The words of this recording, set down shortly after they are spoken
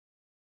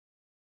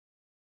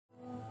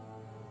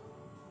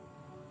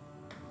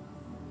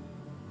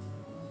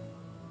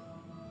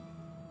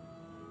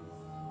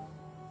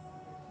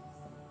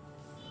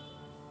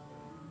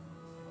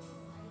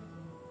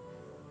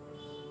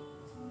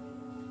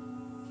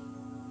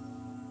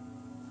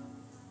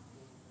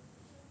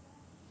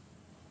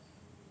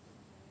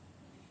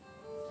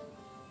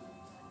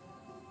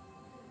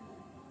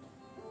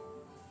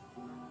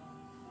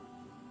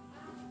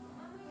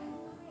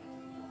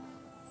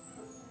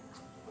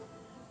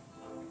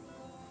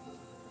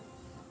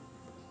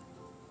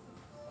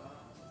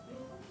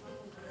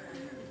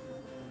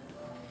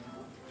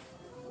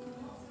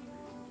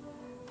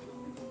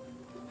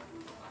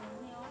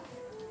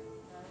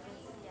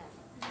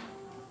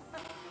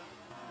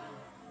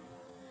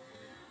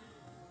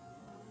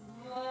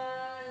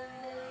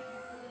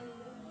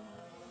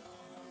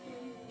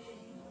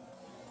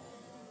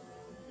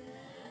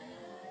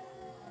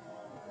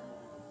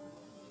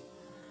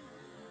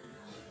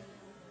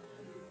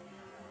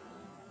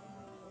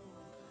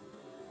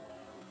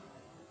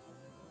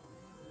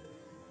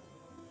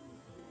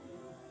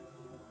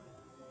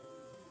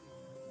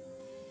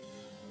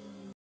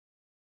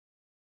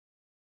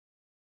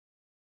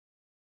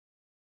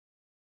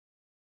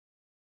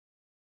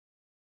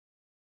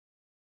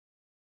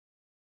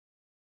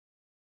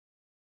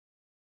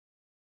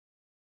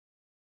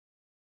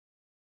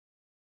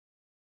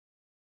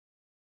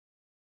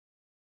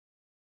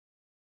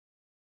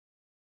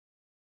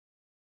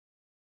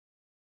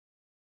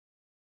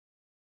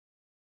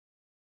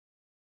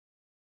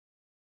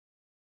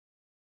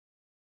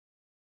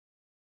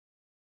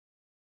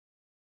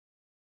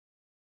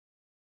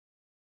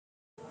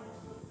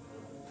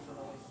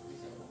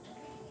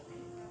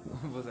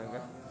Bosan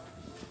ka?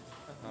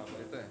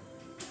 Ito eh.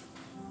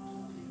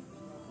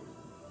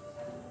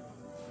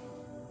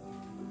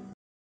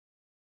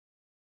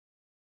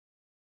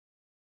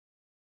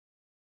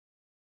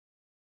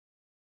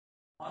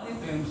 Ano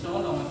ito yung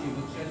solo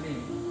masibot siya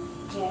din?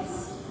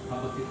 Yes.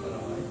 Habot ito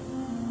raw eh.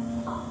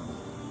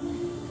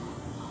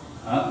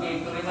 Okay,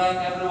 to remind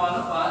every one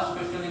of us,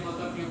 especially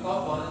both of you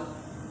couple,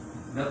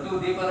 the two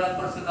different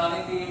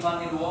personality,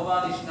 man and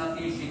woman, is not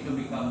easy to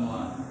become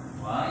one.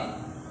 Why?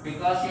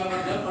 Because you have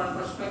a different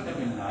perspective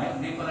in life,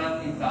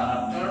 different in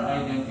character,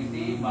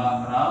 identity,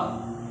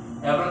 background.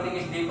 Everything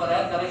is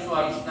different, that is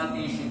why it's not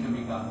easy to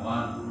become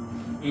one.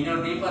 In your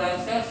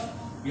differences,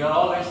 we are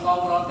always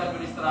confronted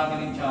with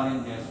struggling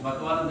challenges. But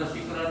one of the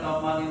secrets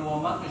of man and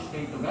woman to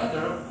stay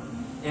together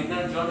in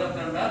their journey of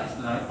their marriage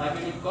life, I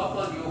believe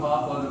couple you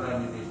have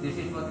already this. This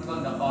is what we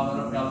call the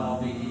power of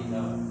LOVE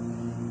love.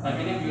 I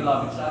believe you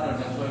love each other,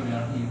 that's why we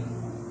are here.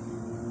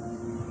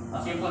 A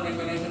simple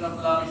definition of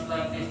love is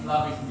like this: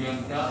 love is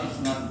gentle,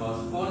 it's not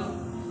boastful,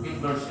 it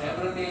bears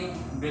everything,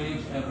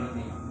 believes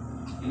everything.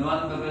 In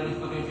one of the very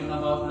definition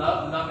about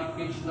love, love it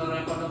keeps no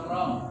record of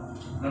wrong.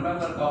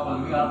 Remember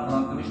couple, we are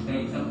prone to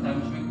mistake,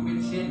 sometimes we commit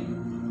sin.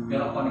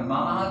 Pero kung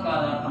nagmamahal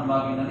ka, lahat ng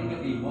bagay na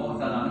negatibo,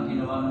 kasalanan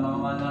ginawa ng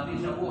mamamahal natin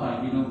sa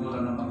buhay,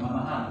 binubulan ng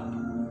pagmamahal.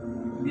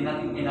 Hindi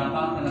natin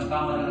pinapang na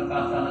nagkamali ng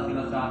kasala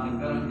sila sa atin,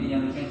 pero hindi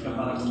niya lisensya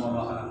para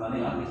gumawa ka ng mali.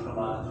 At least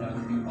kabalan siya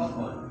ng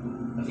couple.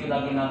 Kasi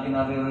lagi natin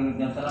naririnig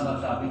yan sa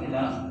labas, sabi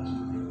nila,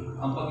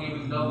 ang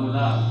pag-ibig daw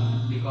bulag.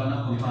 Hindi ko alam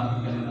kung bakit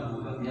kanila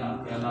bulag yan.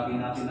 Kaya lagi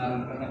natin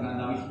naririnig katagal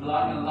na is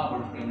blood and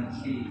lovers cannot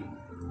see.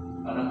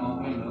 Parang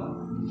okay,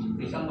 no?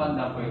 Isang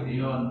banda pwede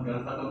yun, pero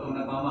sa totoong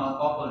nagmamahal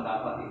couple,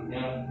 dapat hindi.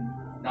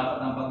 Dapat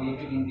ang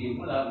pag-ibig hindi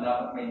bulag,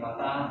 dapat may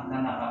mata na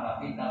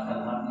nakakakita sa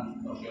lahat ng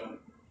sitwasyon.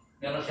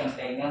 Meron siyang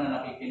tenga na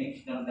nakikinig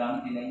sa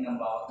damdamin dinain ng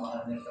bawat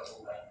mahal niya sa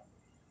buhay.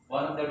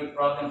 One of the big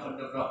problems of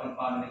the broken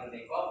family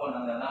today, couple,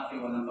 ang lalaki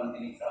walang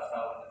pandinig sa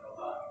asawa ng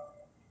babae.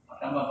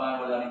 At ang babae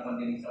wala rin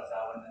pandinig sa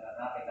asawa ng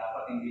lalaki,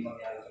 dapat hindi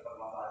mangyari sa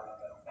pagmamahal ng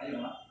gano'n. Kayo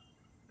ha?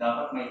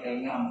 Dapat may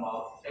tenga ang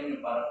bawat sa inyo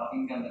para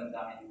pakinggan ang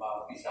dami ng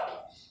bawat isa.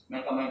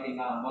 May kamay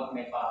tenga ang bawat,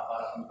 may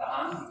para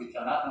puntahan. Higit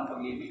sa lahat ng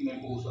pag-ibig, may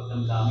puso at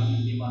ang dami,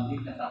 hindi man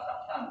din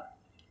nasasaktan.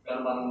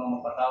 Pero marunong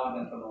mapatawad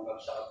ng tulungan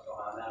sa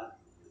katotohanan.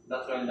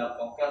 That's why love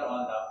conquer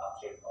all, love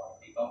accept all.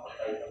 Ikaw pa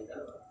tayo ng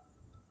dalawa.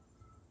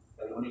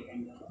 Pero ulit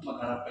kayo dalawa,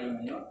 magharap kayo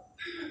ngayon.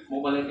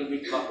 Mubalik yung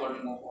big backward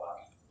mo po.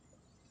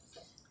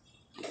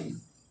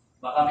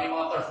 Baka may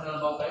mga personal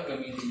bau kayo,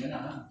 gamitin nyo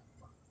na ha.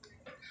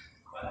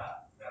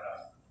 Wala.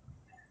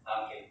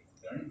 Okay.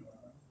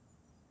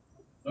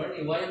 Lord,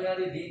 why you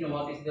married Dino?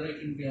 What is the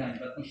reason behind?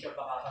 Ba't mo siya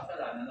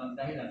pakakasalan? Anong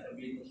dahilan?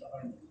 Sabihin mo sa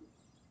kanya.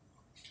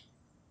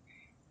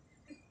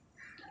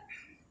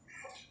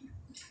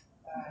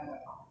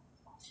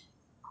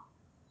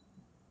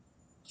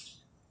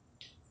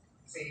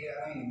 Kasi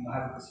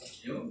mahal ko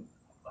siya. Yung,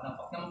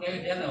 panapak naman kayo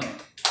dyan, o.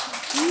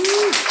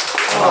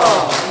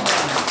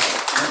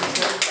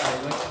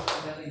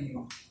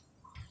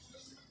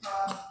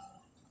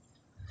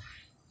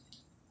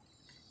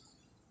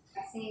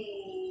 Kasi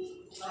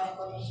mahal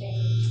ko na siya.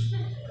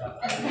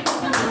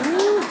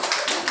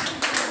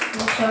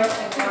 In short,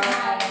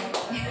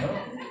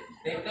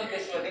 Take note,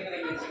 this wedding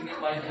ring will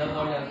signify the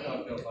loyalty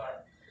of your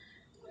heart.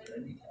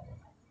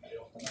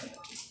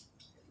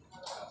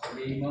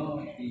 Sabihin mo,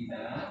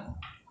 Dina.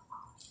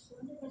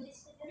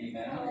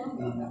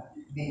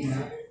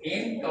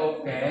 In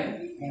token,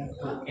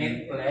 in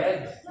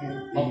pledge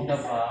of the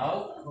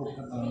vow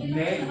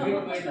made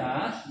between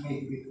us,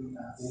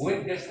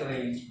 with this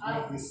ring,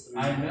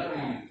 I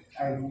marry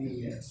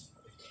you.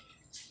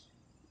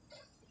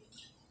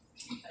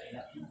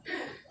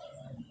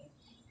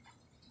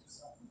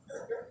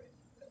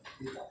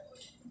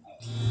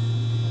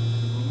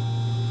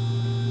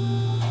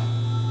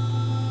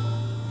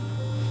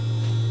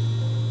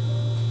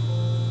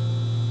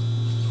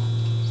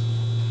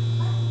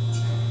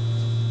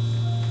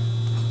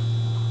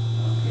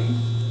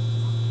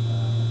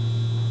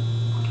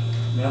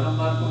 Meron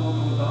ba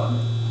tumutugon?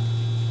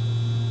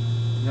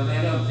 Is there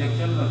any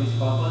objection to this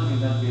couple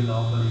will not be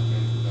lawfully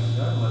joined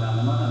together? Wala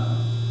naman ano.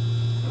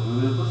 So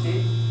we will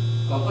proceed.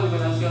 Couple will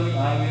not show me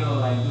I will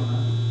or I do.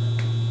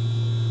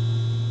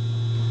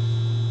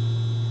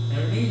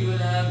 Thirdly, you will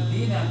have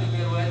Dina to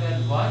be wed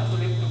and wife to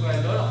live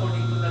together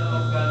according to the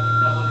law of God in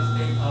the holy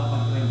state of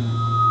matrimony.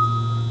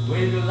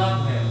 Will you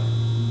love her?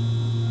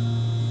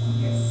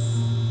 Yes.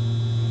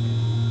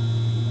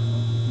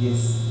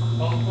 Yes.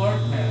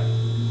 Comfort her.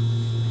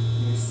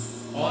 Yes.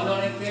 Honor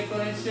and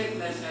favor in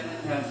sickness and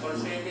in health,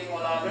 forsaking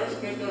all others,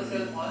 keep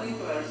yourself only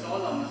to her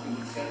soul, ang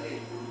masigit siya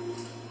din.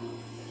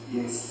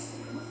 Yes.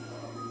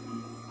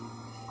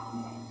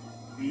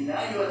 Dina,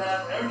 you will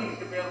have earnings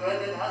to be a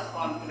wedded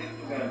husband to live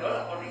together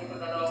according to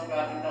the law of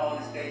God in the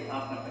holy state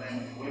of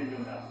matrimony. Will you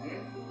love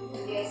him?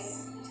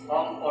 yes.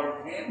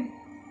 Comfort him?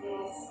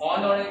 Yes.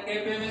 Honor and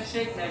keep him in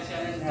sickness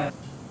and in health.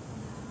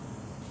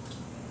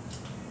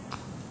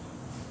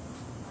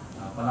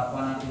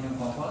 Palakpan natin yung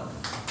couple.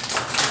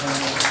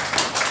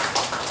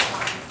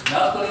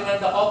 Now to remind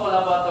the couple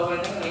about the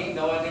wedding ring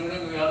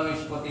we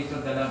always put it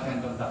to the left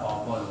hand of the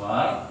couple.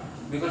 Why?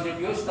 Because if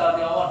you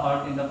study our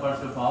heart in the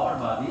parts of our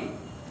body,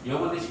 you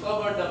will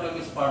discover the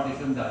biggest part is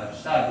on the left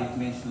side. It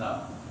means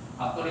love.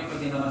 Actually,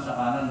 pwede naman sa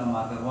kanan no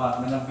matter what.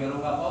 May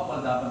nagbiro nga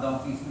couple, dapat daw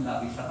kissing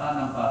lagi sa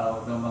kanan para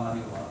huwag daw mga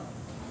liwa.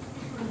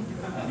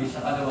 Hindi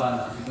siya kaliwa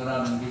na,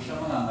 sigurado hindi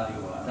siya mga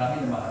ngaliwa.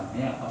 Dahil mahal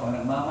niya. Kapag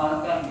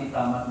nagmamahal ka, hindi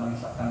tama't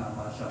mag-isaktan ang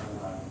mahal sa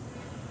buhay.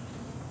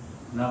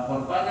 Na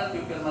for final,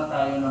 pipirma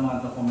tayo ng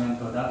mga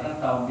dokumento. Dati ang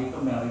tawag dito,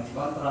 marriage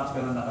contract,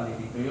 pero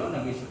nakalilito yun.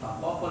 Nag-isip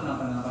ang couple ng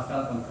kanilang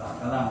kasal,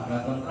 kontrata lang.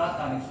 Kaya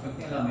kontrata, expect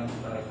nila may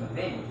expiration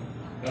date.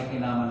 Kaya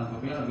kinaman ng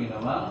gobyerno,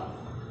 ginawang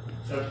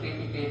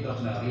certificate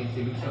of marriage.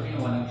 Ibig sabihin,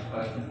 walang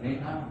expiration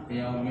date, ha?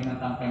 Kaya huwag yun ang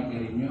tangkang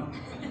i-renew.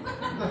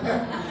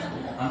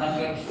 Ang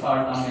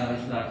nag-expire ang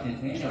marriage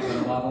license ninyo,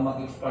 pero bago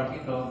mag-expire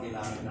ito,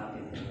 ginamit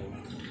natin ito.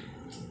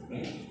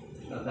 Okay?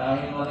 So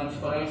dahil walang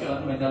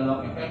expiration, may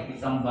dalawang effect.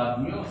 Isang bad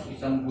news,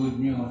 isang good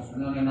news.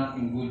 Ano nga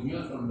natin, good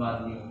news or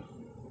bad news?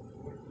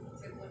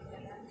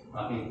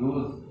 Okay,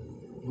 good.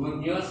 Good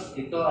news,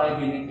 ito ay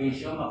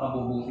benepisyo,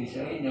 makabubuti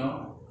sa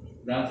inyo.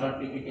 Dahil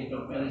certificate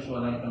of marriage,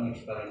 wala itong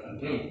expiration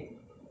date.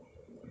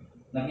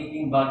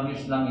 Nagiging bad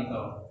news lang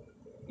ito.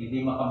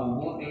 Hindi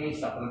makabubuti,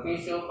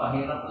 sakripisyo,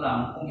 pahirap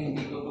lang kung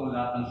hindi totoo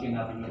lahat ang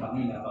sinabi niyo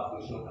kanina bago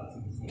isuot ang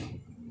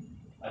singsing.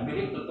 I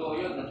believe totoo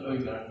yun, that's why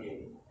we are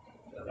here.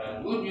 So,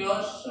 dahil good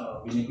news,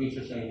 so,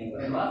 benepisyo sa inyong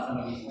dalawa, sa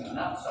magiging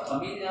anak, sa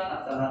pamilya,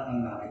 at sa lahat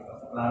ng narito.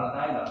 So, klaro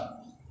tayo.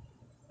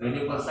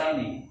 Ready for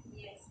signing?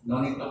 Yes. No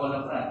need to call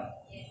a friend.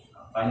 Yes.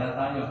 Final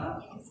tayo, ha?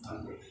 Yes.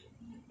 Okay.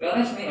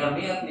 Parents ni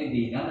Ernie at ni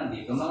Dina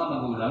nandito, mga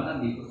magulang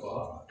nandito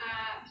po.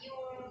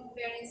 Yung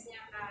parents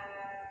niya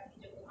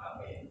video ko.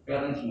 Okay.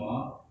 Parents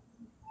mo?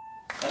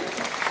 Tayo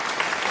po.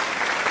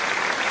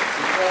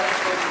 Yung parents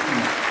ko ni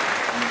Dina.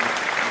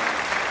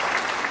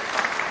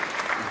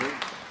 Hindi.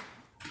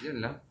 Yan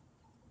lang.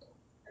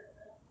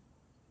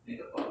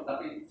 Dito po.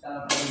 Tapi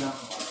sana pa rin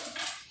ako.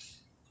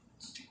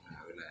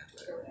 Wala.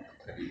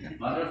 Kanina.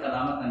 Mother,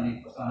 salamat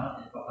nandito ka, ha?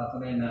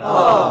 Ipapatuloy na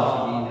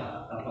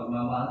Dina. Ang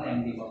pagmamahal na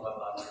hindi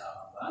mababago na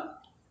ako, ha?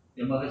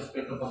 Yung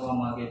marespeto pa po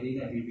ang mga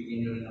Dina, bibigyan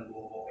niyo rin ang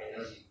buo kay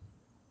Ernie.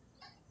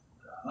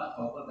 Salamat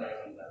po po tayo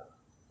rin lang.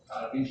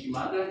 Karating si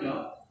mother niyo,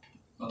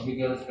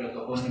 magbigay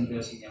respeto po ng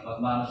blessing niya.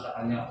 Magmano sa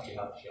kanya,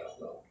 ihap siya.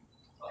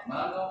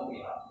 Magmano o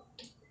ihap?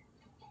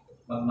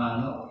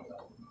 Magmano o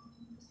ihap?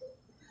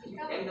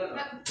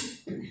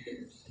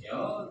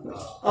 Yun.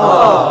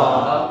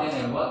 Love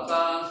and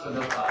welcome to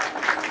the party.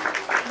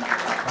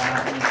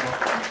 Parating po.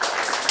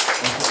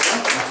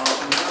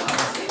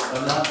 So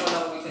lahat po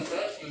ng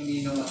witnesses, yung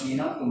ninong at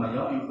ninang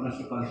tumayo, yung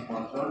principal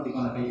sponsor, di ko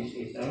na kayo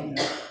isa-isahin.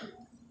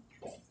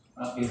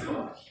 Okay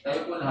po. Tayo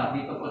po lahat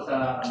dito po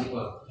sa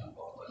likod. Yan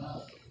po.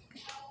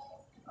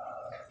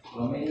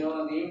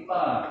 Romeo,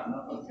 Nimpa,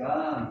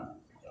 Napagkan,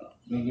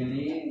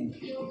 Miguelin.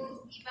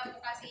 Yung iba po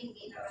kasi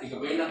hindi na. Sige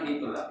po, lang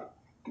dito lang.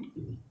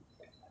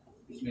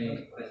 Please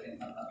may present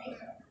ng tatay.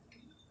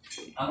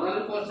 Ang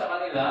role po sa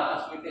kanila,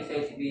 as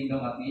witnesses,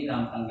 ninong at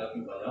ninang,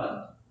 tanggapin ba yun?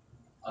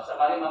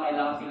 Sakali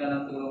makailangan sila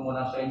ng tulong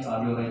mula sa inyo,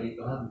 are you ready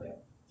to have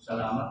them?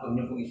 Salamat, huwag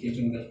niyo pong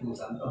isipin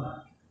gastusan to,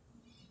 ha?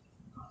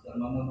 Saan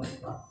mamunod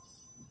pa?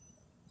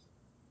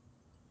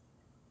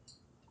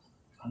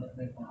 Ano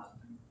ba yung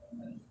pangalan?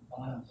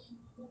 Pangalan?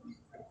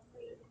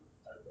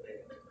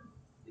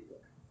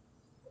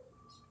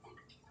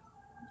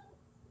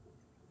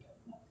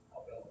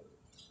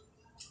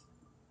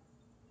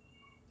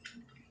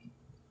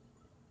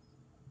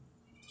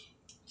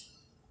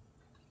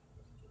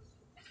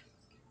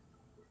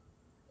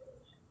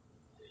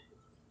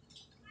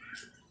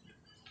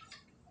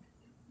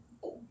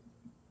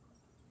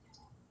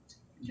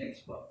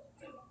 Next po.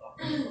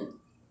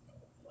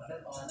 Ano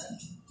pangalan?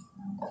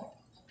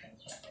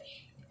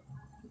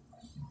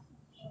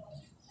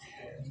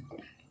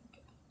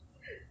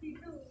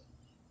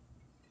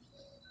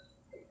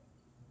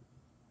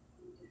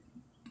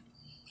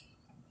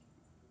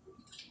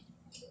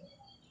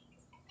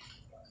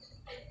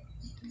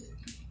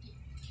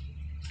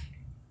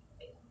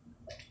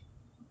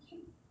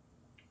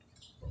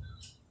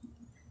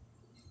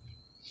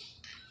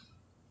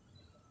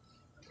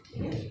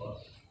 Next po.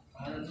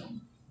 Pangalan mo?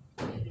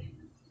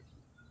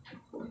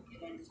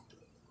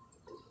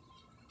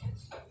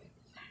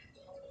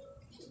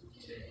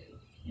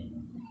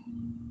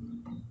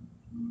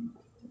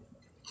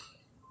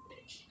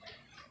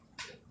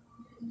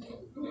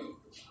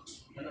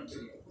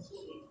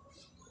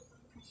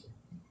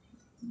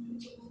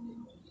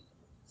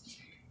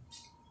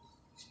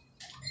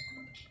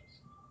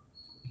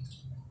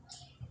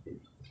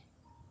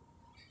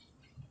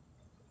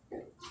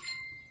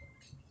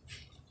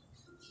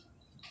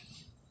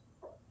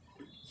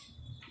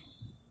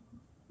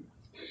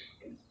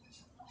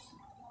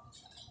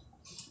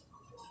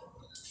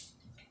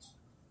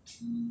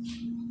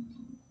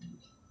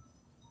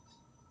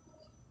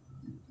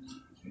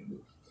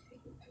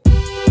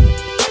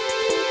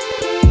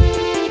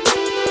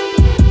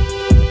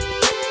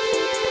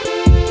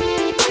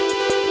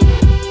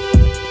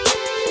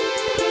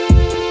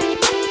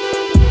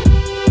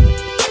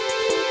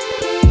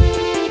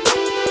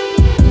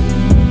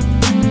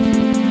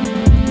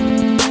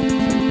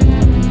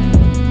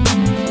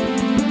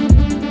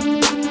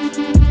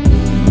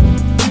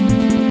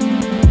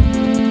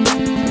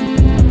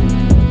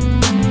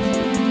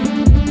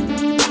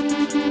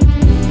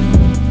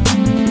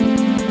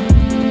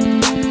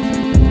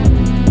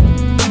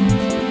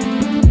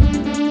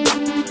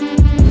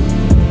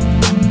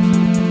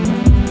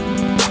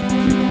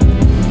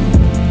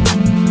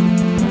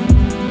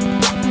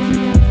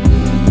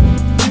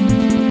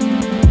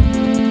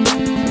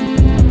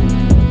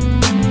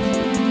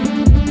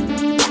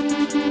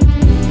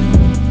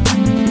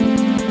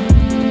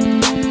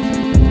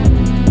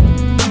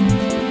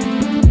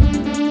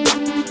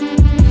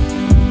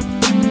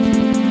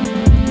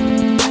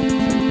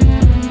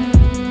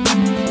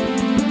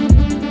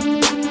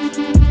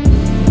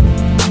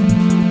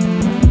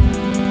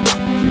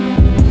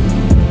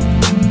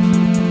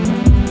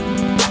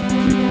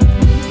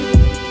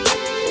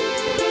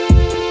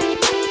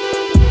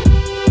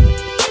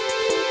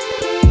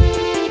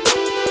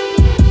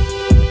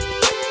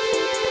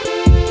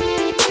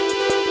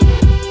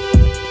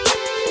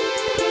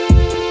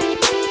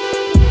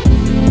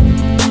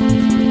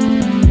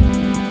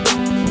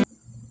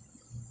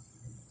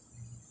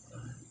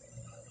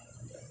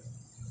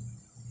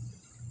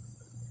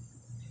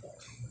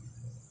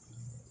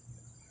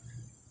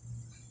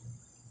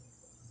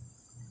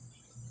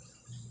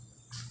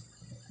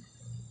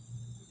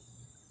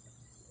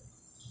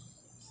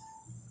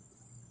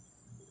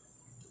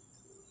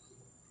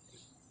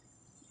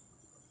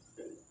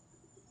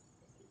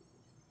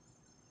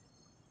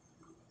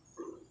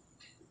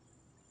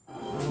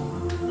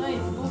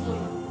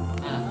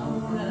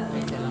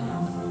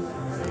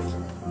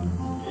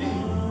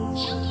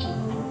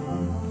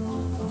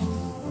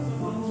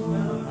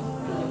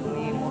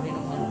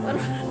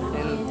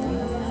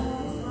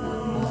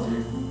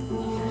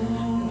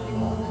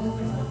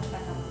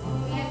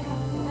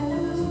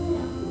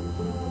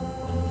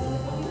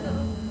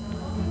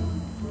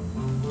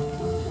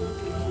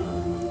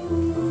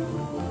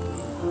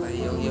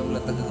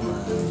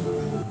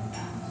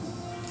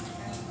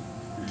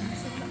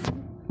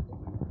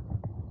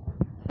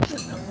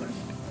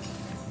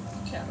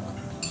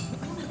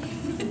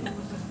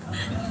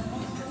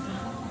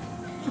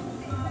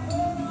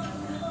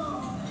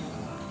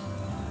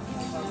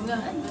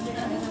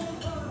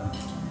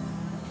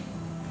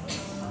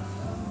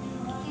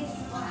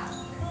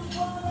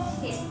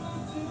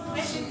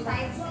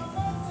 sides.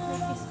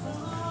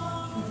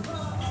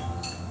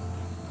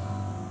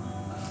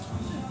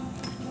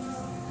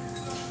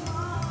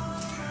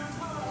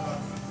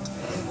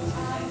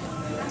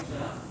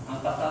 Ang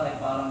kasal ay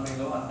parang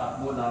relo, ang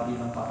takbo labi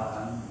ng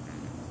pakaran.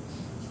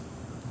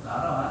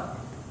 Klaro ha?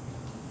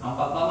 Ang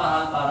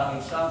pagmamahal parang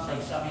exam, sa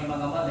exam yung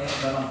mga mali,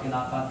 pero ang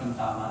pinakat yung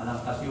tama lang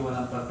kasi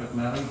walang perfect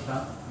marriage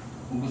ha.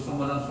 Kung gusto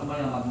mo lang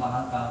sumaya,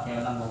 magmahal ka,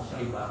 kaya lang huwag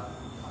sa iba.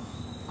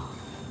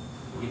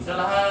 Higit sa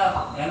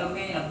lahat, yan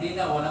at di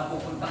na, walang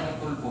pupuntang kay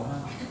tulpo ha.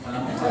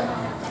 Walang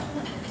pupuntang.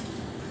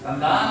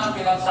 Tandaan, ang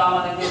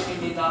pinagsama ng Diyos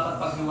hindi dapat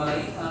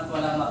paghiwalayin at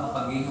walang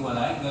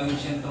makapaghiwalay. Gawin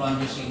sentruhan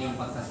Diyos sa inyong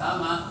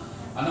pagsasama.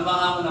 Ano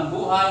mga hamon ng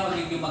buhay,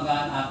 magiging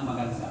magaan at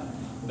maganda.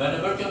 By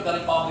the virtue of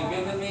the Republic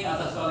given me as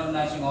a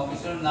solemnizing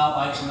officer, now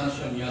I pronounce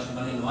you as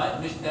husband and wife,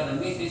 Mr.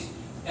 and Mrs.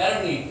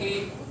 Ernie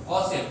K.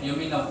 Joseph, you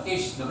mean of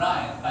Kish the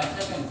bride. 5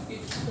 seconds,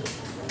 Kish.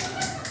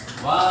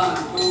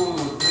 1,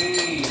 2,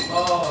 3,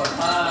 4,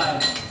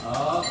 5.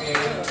 Okay.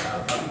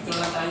 Pag-picture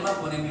lang tayo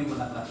ba, punin mo yung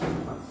bulaklak.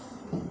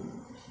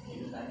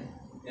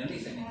 Yan,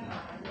 isa niya.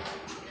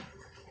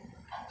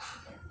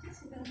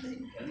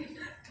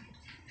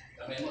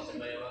 Kami mo sa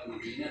bayawang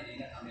Dina,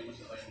 kami mo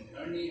sa bayawang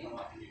Ernie,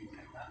 hawakin yung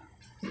bulaklak.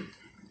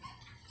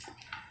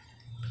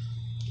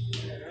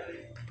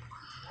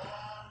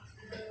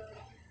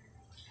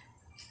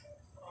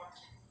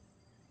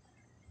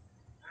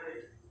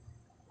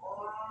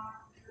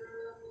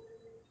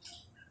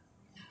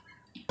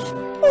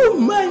 Oh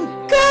my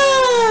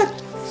God!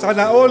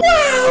 Sana all!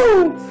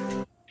 Wow!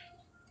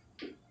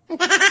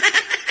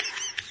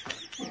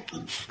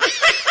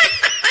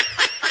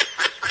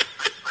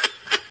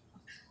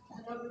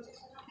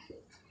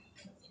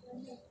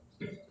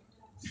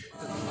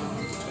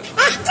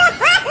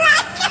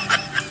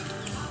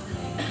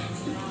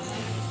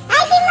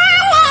 Ay, si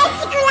Male!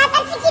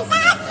 Sikulatan,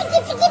 sikitas!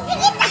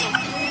 Sikit!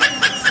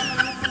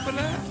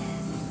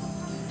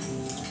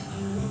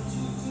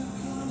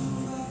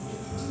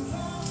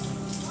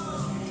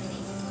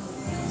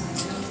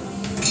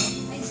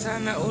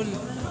 Sana all!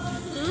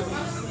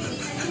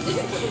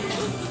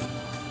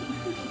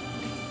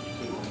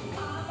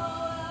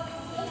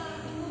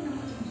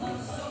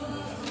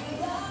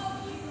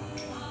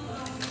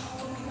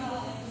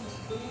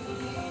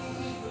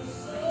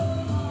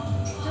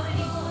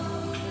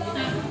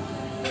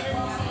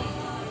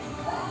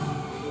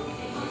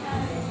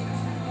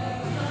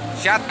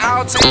 Shout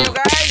out sa inyo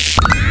guys!